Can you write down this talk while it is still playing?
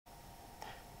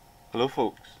Hello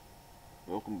folks,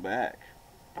 welcome back.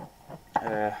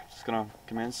 Just gonna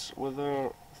commence with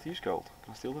our Thieves Guild.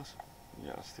 Can I steal this?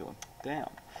 Yeah, I'll steal him. Damn.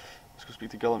 Let's go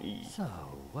speak to Gullum E. So,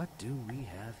 what do we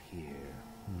have here?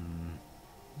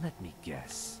 Let me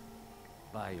guess.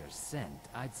 By your scent,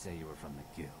 I'd say you were from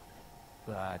the guild.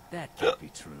 But that can't be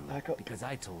true, because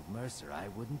I told Mercer I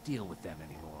wouldn't deal with them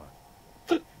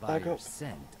anymore. By your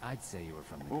scent, I'd say you were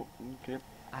from the guild. Okay.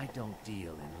 I don't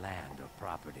deal in land or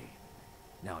property.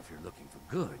 Now, if you're looking for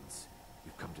goods,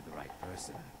 you've come to the right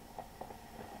person.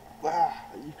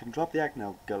 You can drop the act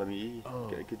now, Gullum E.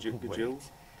 Oh, Could you?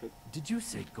 wait. Did you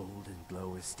say Golden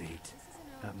Glow Estate?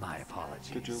 My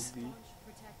apologies. Could you?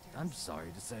 I'm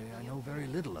sorry to say I know very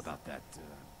little about that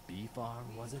bee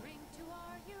farm, was it?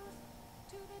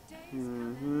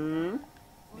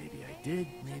 Maybe I did,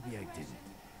 maybe I didn't.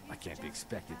 I can't be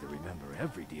expected to remember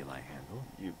every deal I handle.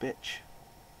 You bitch.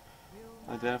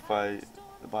 Identify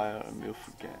the buyer and we'll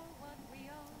forget.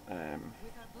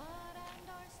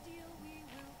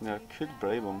 No, could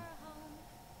bribe him.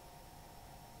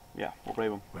 Yeah, we'll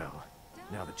bribe him. Well,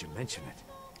 now that you mention it,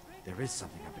 there is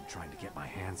something I've been trying to get my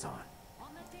hands on.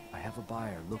 I have a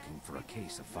buyer looking for a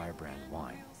case of Firebrand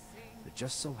wine. There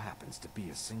just so happens to be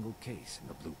a single case in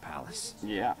the Blue Palace.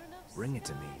 Yeah. Bring it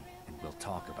to me, and we'll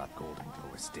talk about Golden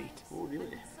Glow Estate. Oh,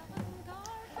 really?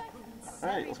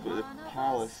 Alright, let's go to the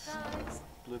palace.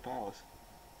 Blue Palace.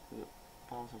 The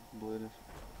Palace of Blueness.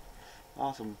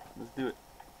 Awesome. Let's do it.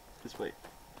 This way,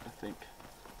 I think.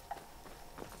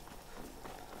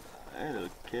 Hello,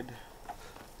 kid.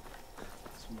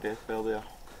 Some death bell there.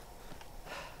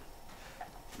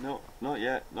 No, not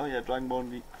yet. Not yet.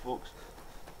 Dragonborn week, folks.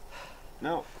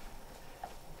 No.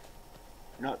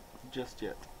 Not just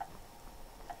yet.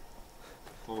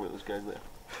 Talk about those guys there.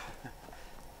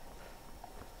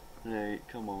 Right,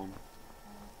 come on.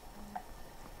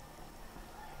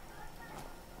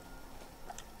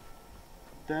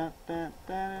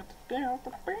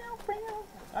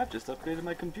 I've just upgraded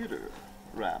my computer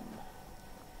RAM.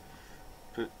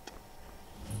 Put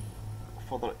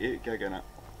further 8 gig in it.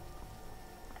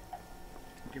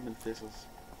 Human faces.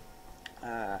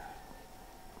 So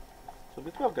I've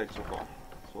got 12 gigs so far.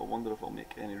 So I wonder if it'll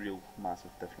make any real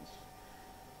massive difference.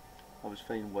 I was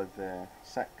fine with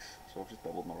 6, so I've just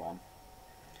doubled my RAM.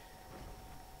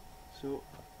 So,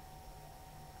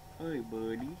 hi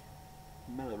buddy,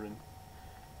 Millerin.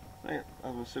 Right,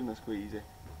 I'm assuming that's quite easy.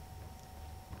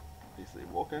 Basically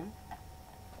walk in,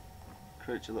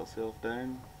 crouch your little self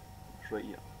down, it's right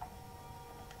here.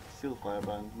 Steal the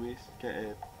Firebrand waste, get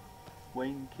a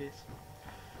wine case.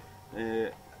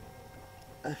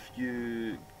 If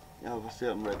you have a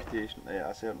certain reputation,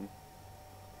 a certain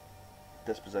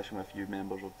disposition with a few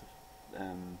members of the,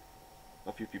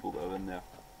 a few people that are in there,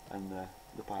 and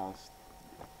the palace,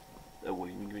 it won't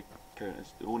even count as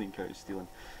stealing,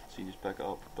 so you just pick it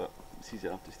up, but it's easy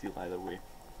enough to steal either way.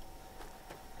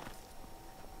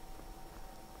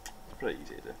 It's pretty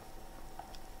easy to do.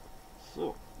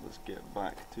 So, let's get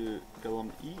back to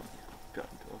Gullum E.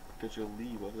 Get your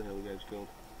Lee, whatever the hell the guy's called.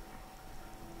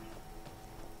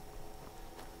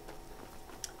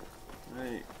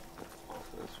 Right,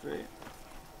 off this way.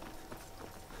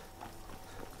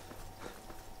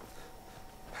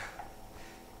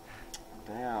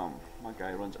 Damn, my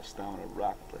guy runs out of stamina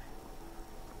rapidly.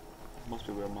 Must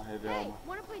be wearing my heavy armor.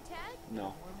 Wanna play tag?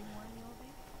 No.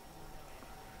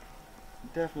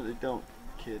 Definitely don't,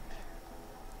 kid.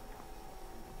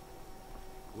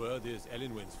 Word is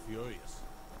Elenwen's furious.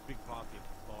 Big party at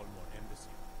the Baltimore embassy.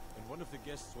 And one of the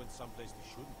guests went someplace they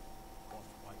shouldn't. Caused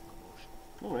quite a commotion.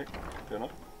 Alright, fair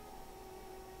enough.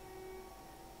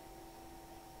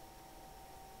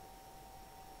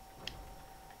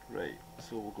 Right,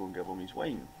 so we'll go and give him his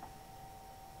wine.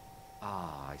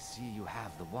 Ah, I see you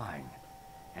have the wine.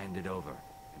 Hand it over,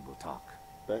 and we'll talk.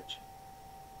 Bitch.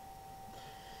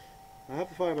 I have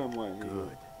the Firebrand wine.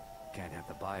 Good. Can't have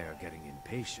the buyer getting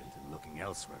impatient and looking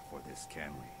elsewhere for this,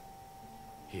 can we?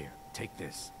 Here, take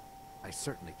this. I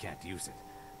certainly can't use it,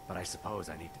 but I suppose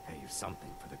I need to pay you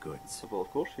something for the goods. Well, of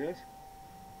course, yes.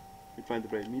 You're trying to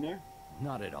bribe me now?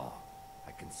 Not at all.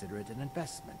 I consider it an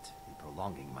investment in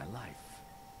prolonging my life.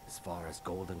 As far as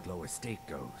Golden Glow Estate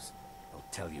goes, I'll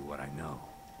tell you what I know.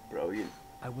 Brilliant.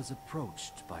 I was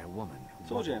approached by a woman who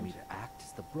Soul wanted gems. me to act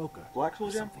as the broker Black soul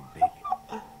for gem? something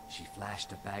big. She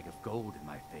flashed a bag of gold in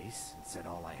my face and said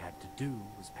all I had to do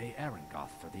was pay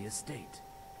Arangoth for the estate.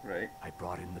 Right. I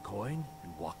brought in the coin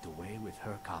and walked away with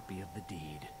her copy of the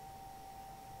deed.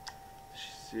 Did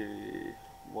she say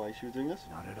why she was doing this?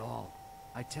 Not at all.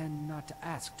 I tend not to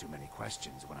ask too many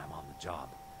questions when I'm on the job.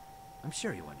 I'm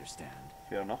sure you understand.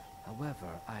 Fair enough.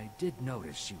 However, I did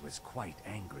notice she was quite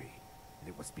angry. and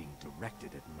it was being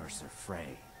directed at Mercer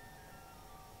Frey.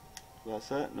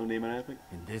 That's it? No name or anything?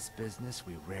 In this business,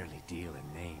 we rarely deal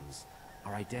in names.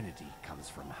 Our identity comes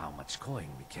from how much coin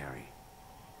we carry.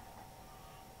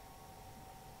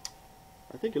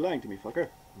 I think you're lying to me, fucker.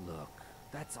 Look,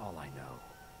 that's all I know.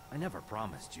 I never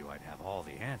promised you I'd have all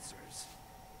the answers.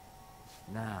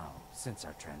 Now, since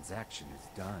our transaction is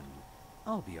done,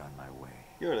 I'll be on my way.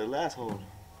 You're a little asshole.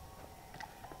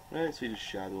 Right, so you just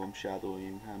shadow him,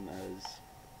 shadowing him as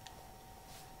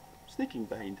sneaking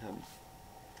behind him.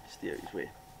 Stay out his way.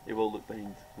 He will look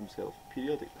behind himself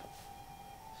periodically.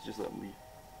 So just let him leave.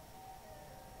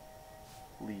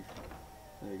 Leave.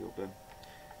 There you go, boom.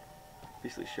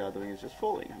 Basically shadowing is just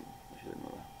following him. If you didn't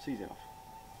know that. It's easy enough.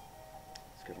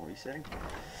 Let's get on resetting.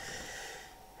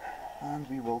 And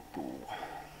we will go.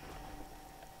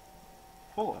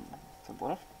 Follow him. Simple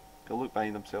enough. He'll look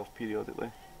behind himself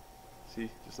periodically. See,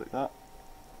 just like that.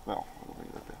 Well, I don't think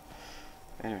he did there.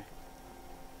 Anyway.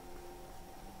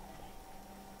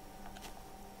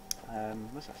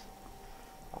 What's this?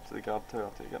 Up to the guard tower,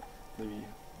 I'll take it. The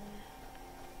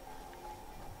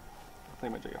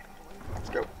thingamajigger. Let's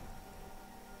go.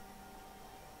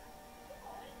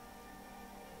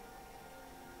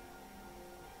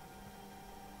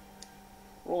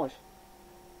 Right.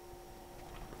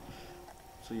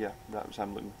 So yeah, that was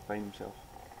him looking behind himself.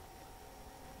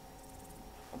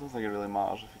 I don't think it really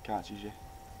matters if he catches you.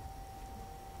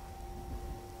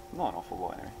 Not an awful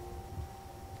lot anyway.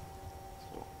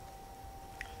 So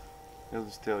he'll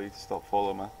just tell you to stop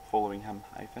following him,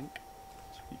 I think.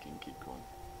 So we can keep going.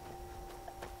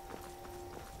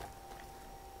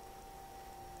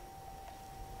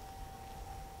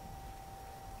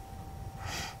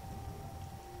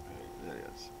 Right, there he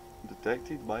is.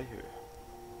 Detected by who?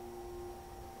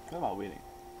 Who am I waiting?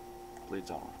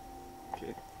 Blades armor.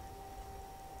 Okay.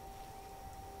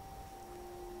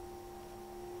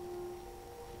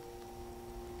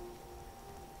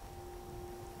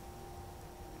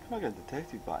 Who am I getting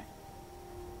detected by?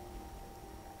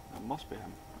 That must be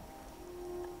him.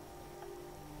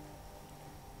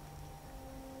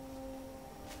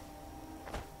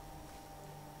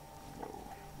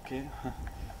 Okay.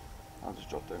 I'll just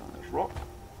drop down on this rock.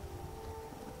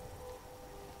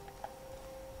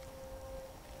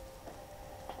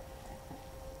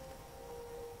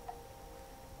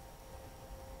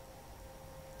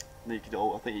 You could,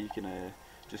 I think you can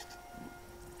just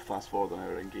fast forward an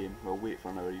hour in game, well wait for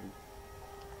an hour even,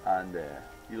 and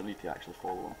you don't need to actually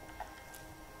follow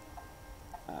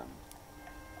him.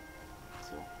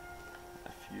 So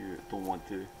if you don't want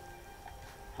to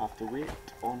have to wait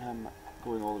on him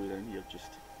going all the way down here,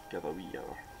 just give a wee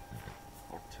hour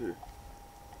or two.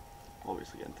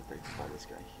 Obviously getting detected by this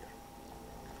guy here.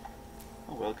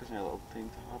 Oh well, gives me a little time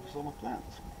to harvest all my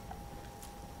plants.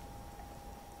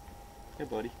 Hey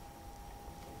buddy.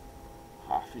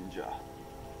 Harfinger.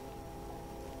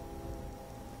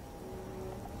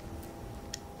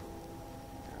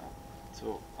 Yeah,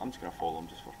 so I'm just going to follow him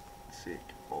just for the sake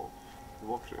of the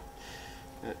walkthrough.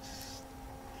 It's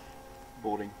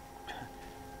boring,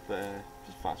 but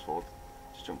just fast forward,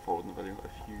 just jump forward in the video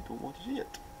if you don't want to see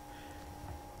it.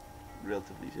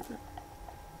 Relatively easy, isn't it?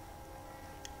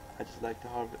 I just like to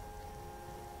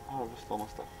harvest all my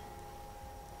stuff.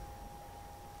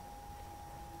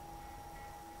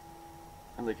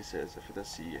 And like it says, if it does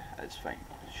see you, it's fine.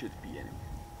 It should be anyway.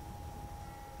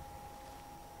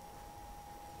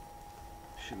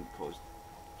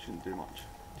 Shouldn't do much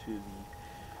to the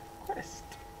quest.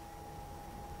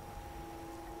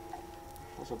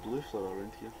 There's a blue flower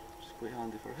around here, which is quite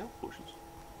handy for health potions.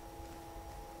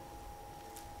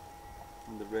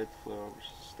 And the red flower, which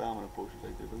is stamina potions,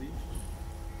 I do believe.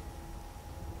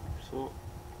 So,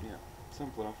 yeah,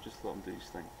 simple enough, just let him do his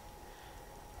thing.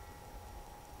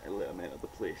 And let him enter the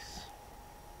place.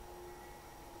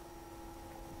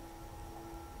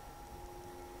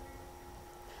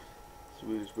 So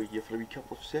we'll just wait here for a wee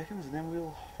couple of seconds and then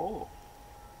we'll follow.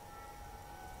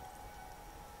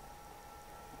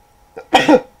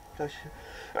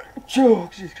 Oh,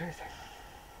 Jesus Christ.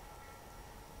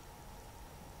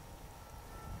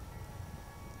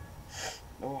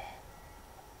 Oh.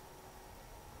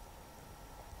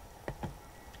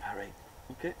 Alright.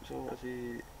 Okay, so is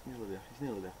he nearly there? He's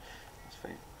nearly there. That's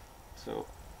fine. So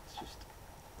let's just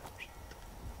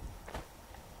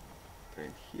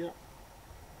down here.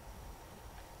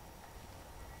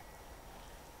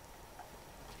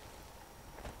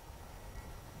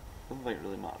 I don't think it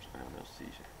really matters if anyone else sees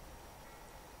you.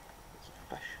 There's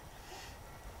a fish.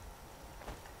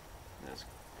 Let's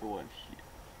go in here.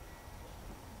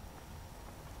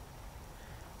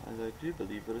 And I do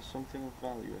believe there is something of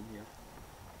value in here.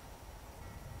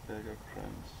 beggar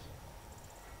crowns.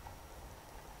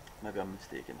 Maybe I'm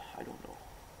mistaken. I don't know.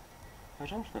 I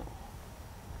don't know.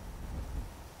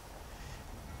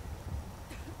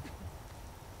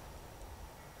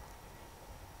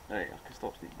 Right, I can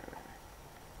stop sneaking out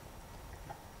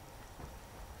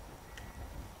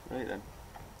anyway. Right then.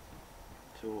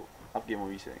 So, I've given my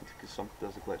wee settings because something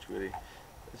does a glitch where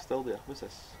it's still there. What's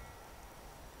this?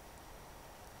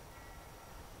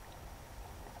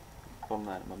 Burn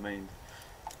that in my mind.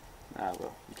 Ah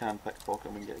well, you can pickpocket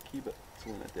them and get a key, but it's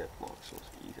only a dead block, so it's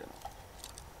easy enough.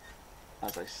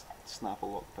 As I snap a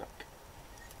lockpick.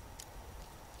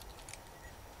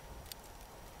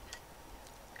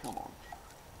 Come on.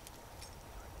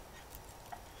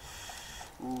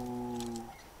 Ooh.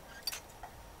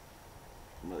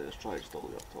 Really, let's try just all the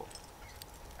way up top.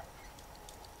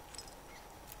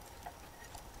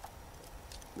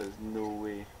 There's no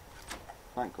way.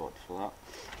 Thank God for that.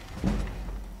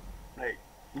 Right,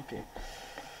 okay.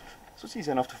 So it's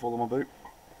easy enough to follow them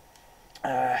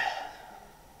about.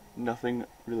 Nothing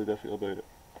really difficult about it.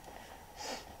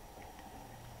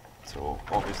 So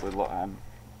obviously let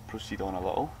proceed on a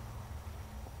little.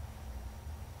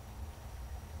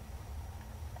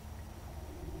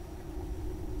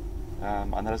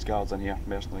 And there is guards in here,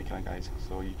 mercenary kind of guys,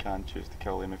 so you can choose to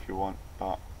kill them if you want,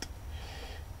 but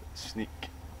sneak,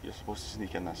 you're supposed to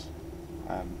sneak in this.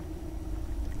 Where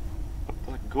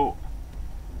does it go? What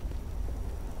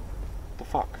the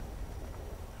fuck?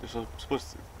 You're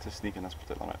supposed to sneak in this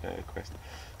particular quest.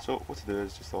 So what to do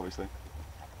is just obviously,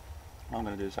 what I'm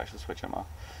going to do is actually switch out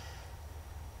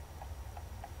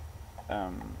my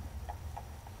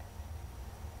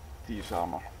thieves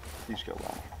armour, thieves guild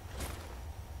armour.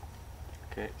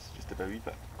 Okay, it's just a wee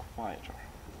bit quieter.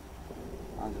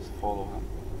 And just follow him,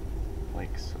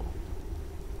 like so.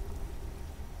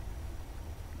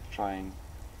 Trying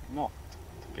not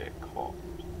to get caught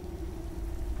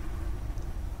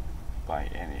by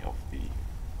any of the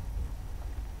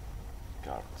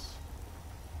guards.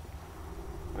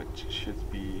 Which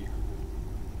should be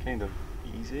kind of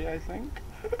easy, I think.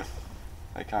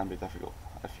 It can be difficult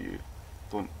if you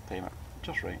don't time it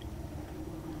just right.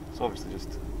 So obviously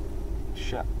just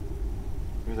shit.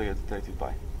 Who did I get detected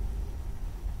by?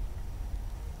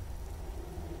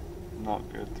 Not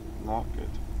good, not good.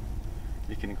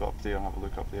 You can go up there and have a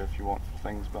look up there if you want for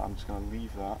things, but I'm just going to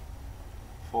leave that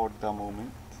for the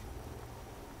moment.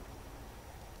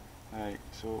 Right,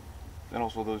 so, and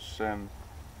also those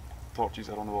torches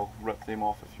that are on the wall, rip them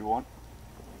off if you want.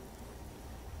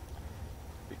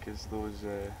 Because those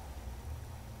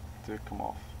do come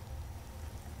off.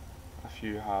 If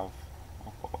you have,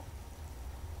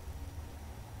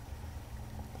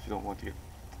 if you don't want to get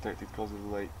detected because of the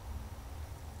light.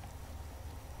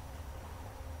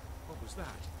 What was that?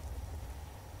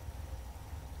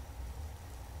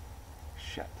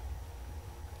 Shit.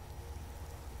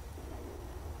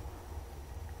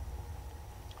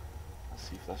 Let's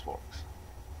see if this works.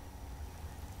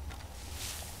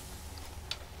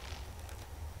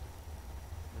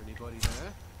 Anybody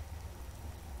there?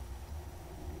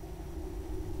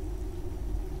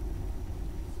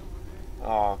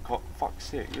 Oh, fuck's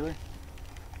sake, really?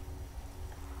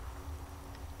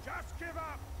 Just give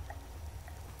up!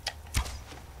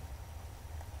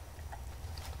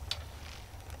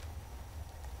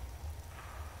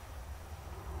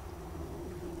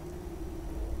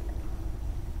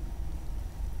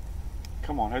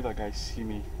 Come on, how'd that guy see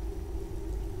me?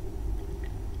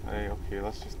 Right, okay,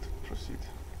 let's just proceed.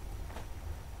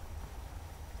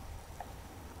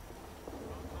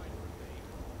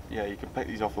 Yeah, you can pick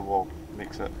these off the wall,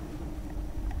 makes it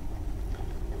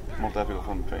more difficult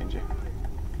for them to find you.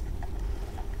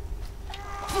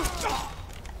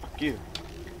 Fuck you.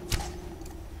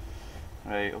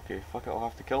 Right, okay, fuck it, I'll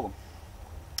have to kill them.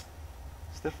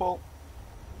 It's their fault.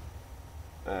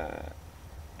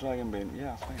 Dragonbane,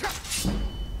 yeah, it's fine.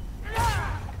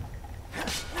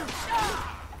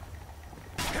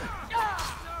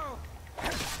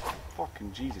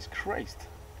 Fucking Jesus Christ.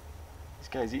 This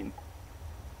guy's eating.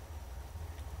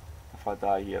 If I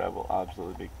die here, I will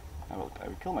absolutely be, I will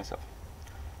kill myself.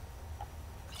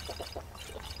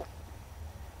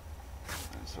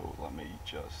 And so let me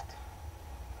just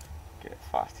get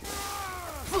fast here.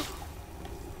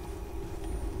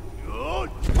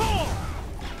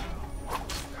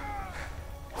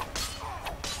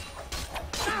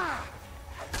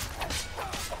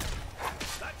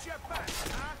 That's your best,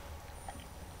 huh?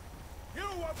 You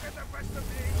won't get the best of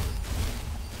me!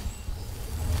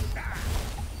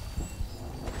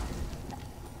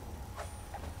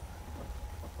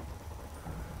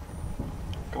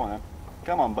 Come on then.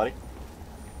 Come on, buddy.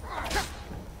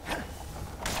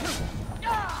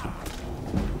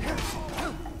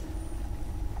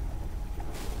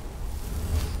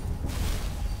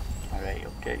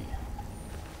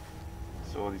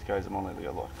 guys, I'm only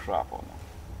got a lot of crap on them.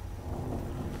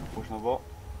 Potion of what?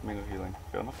 Main of healing.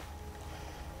 Fair enough.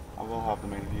 I will have the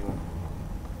main of healing.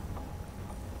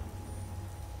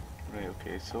 Right,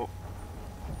 okay, so...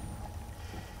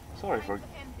 Sorry for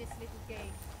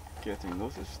getting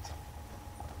noticed.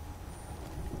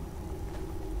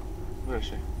 Where is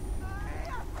she?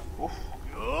 Oof.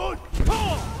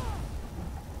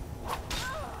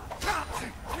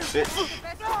 Bitch!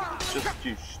 Just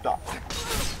you stop.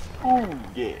 Ooh,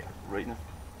 yeah! Right in the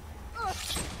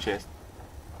chest.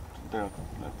 Down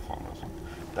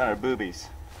her boobies.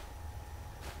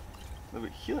 Look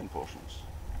at healing potions.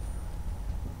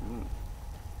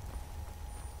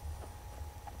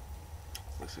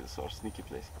 Looks like a sort of sneaky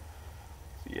place.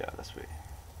 So yeah, this way.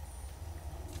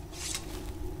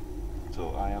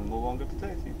 So I am no longer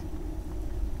detected,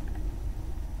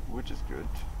 which is good.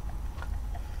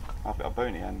 I've got a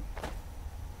bounty in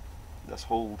this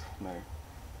hold now.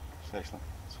 It's excellent.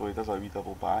 So he does a wee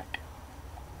double back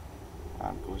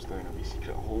and goes down a wee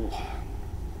secret hole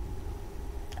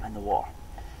in the water,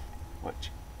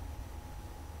 which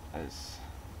is,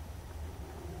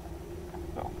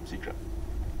 well, secret.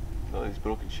 Look at these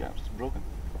broken ships, it's broken.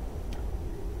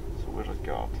 So where's his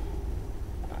guard?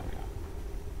 There we go.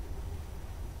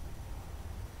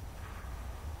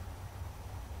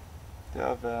 Do I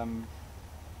have,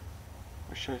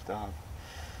 what shouts do I have?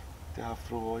 Do I have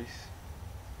throw voice?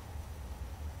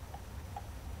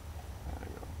 There we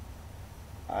go.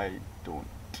 I don't.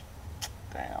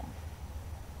 Damn.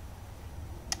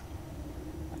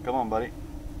 Come on, buddy.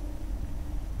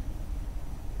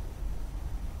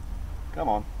 Come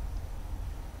on.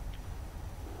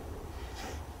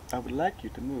 I would like you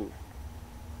to move.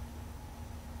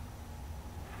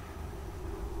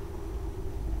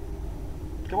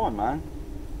 Come on, man.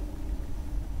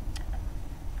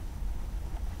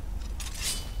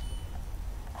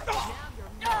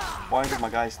 Why did my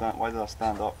guy stand? Why did I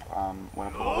stand up when I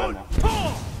put my weapon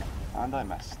there? And I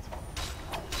missed.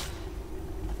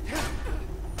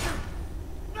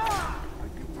 Are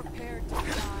you prepared to die?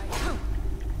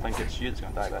 I think it's you that's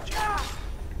gonna die, bitch.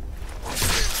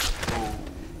 Oh,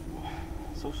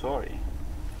 so sorry.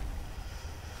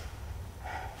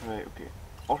 Right, okay.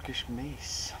 Orcish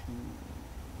mace.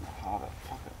 Have it,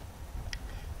 fuck it.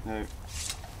 Now,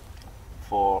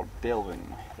 for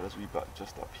delving, there is a wee bit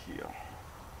just up here.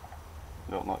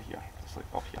 No, not here, just like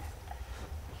up here.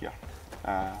 Here.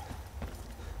 I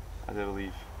do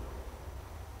believe.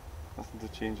 Nothing to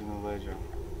change in the ledger.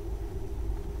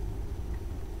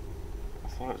 I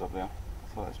thought it was up there. I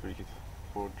thought that's where you could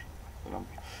forge the number.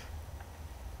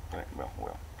 Right,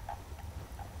 well.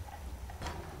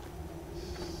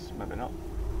 Maybe not.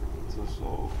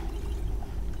 So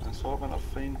an assortment of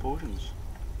fine potions.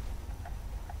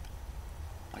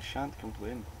 I shan't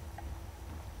complain.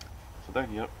 So down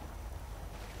here,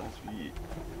 that's the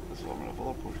assortment of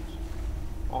other potions.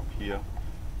 Up here,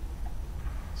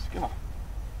 skimmer.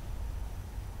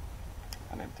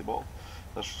 An empty bottle.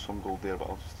 There's some gold there, but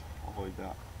I'll just avoid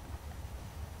that.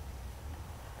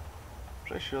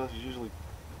 Pretty sure this is usually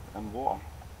in water.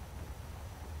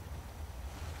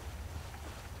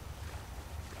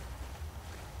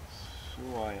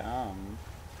 So I am.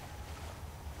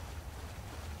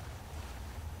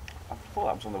 I thought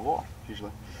that was on the water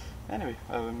usually. Anyway,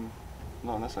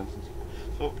 not in this instance.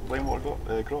 So lime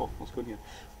water grow. Let's go in here.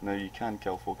 Now you can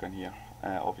kill folk in here.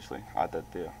 Obviously, I did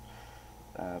there.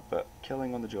 But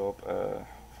killing on the job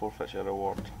forfeits your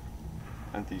reward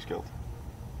in Thieves Guild.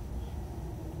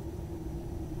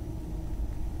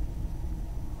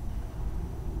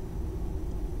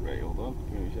 Right, hold on.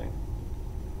 Give me a second.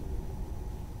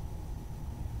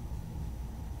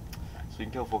 So you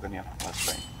can kill folk in here, that's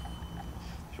fine.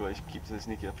 If you want to keep to the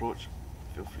sneaky approach,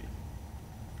 feel free.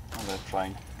 I'm going to try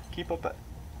and keep a bit,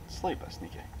 slight bit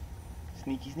sneaky.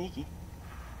 Sneaky.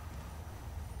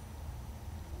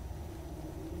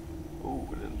 Oh,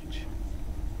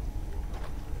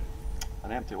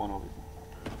 an empty one obviously.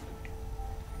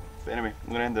 But anyway, I'm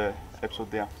going to end the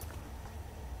episode there.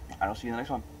 And I'll see you in the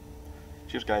next one.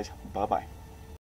 Cheers guys, bye bye.